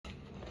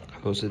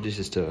Also, this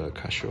is the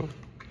casio,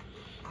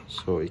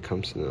 so it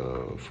comes in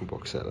a full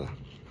box set.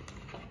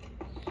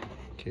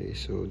 Okay,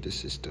 so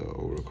this is the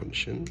overall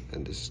condition,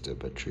 and this is the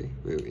battery,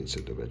 where you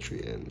insert the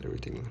battery and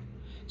everything.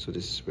 So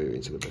this is where you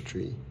insert the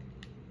battery,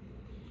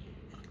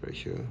 right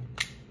here.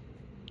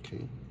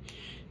 Okay,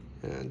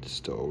 and this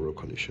is the overall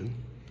condition.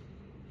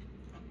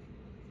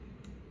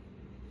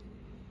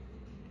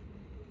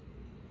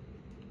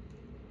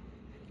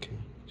 Okay,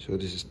 so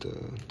this is the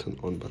turn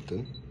on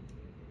button,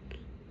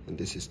 and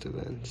this is the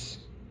lens.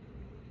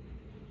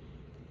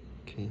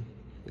 Okay,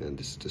 and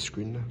this is the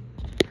screen now.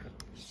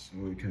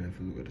 So you can have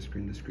a look at the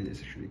screen. The screen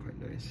is actually quite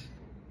nice.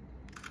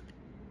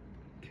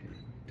 Okay,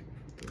 take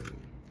a photo.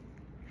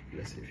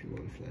 Let's say if you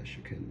want flash,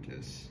 you can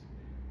just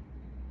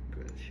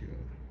go ahead here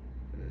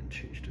and then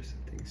change the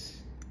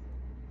settings.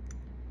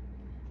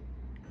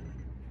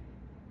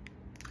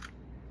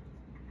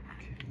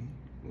 Okay,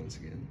 once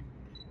again.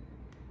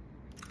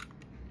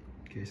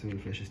 Okay, so the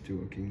flash is still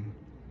working.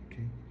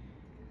 Okay,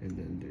 and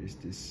then there is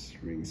this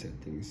ring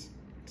settings,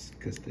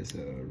 because there's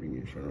a ring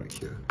in front right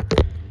here.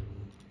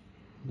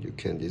 You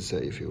can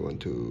decide if you want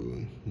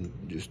to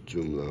just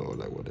zoom or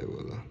like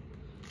whatever.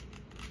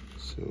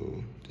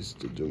 So this is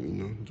the zoom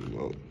in, zoom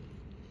out,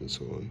 and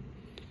so on.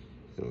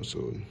 And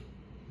also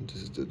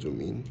this is the zoom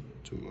in,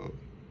 zoom out.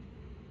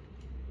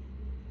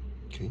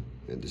 Okay,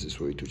 and this is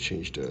where to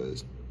change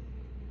the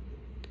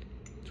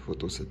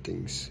photo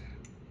settings.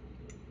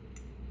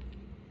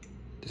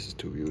 This is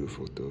to view the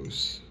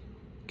photos.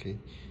 Okay,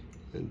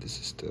 and this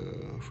is the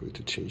for you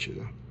to change it.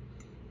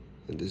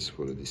 And this is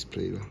for the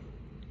display.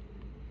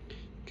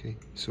 Okay,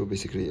 so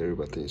basically every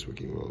button is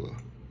working well.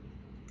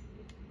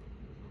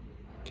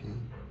 Okay,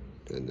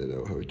 and then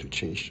I'll have you to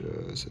change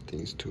the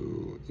settings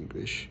to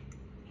English.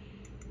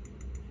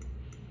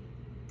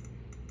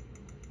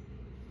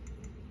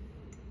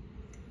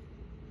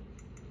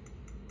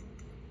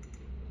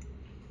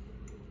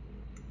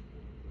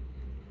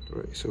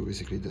 Alright, so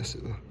basically that's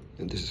it.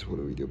 And this is for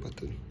the video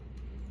button.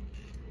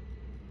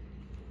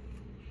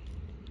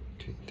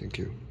 Okay, thank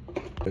you.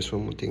 There's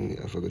one more thing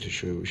I forgot to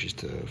show you, which is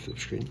the flip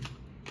screen.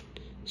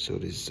 So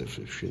this is the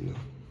flip screen now.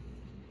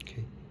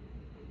 Okay.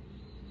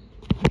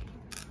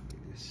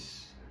 Like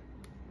this.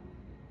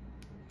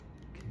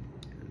 Okay,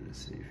 and let's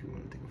see if you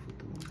want to take a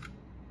photo.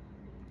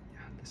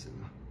 Yeah, that's it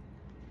now.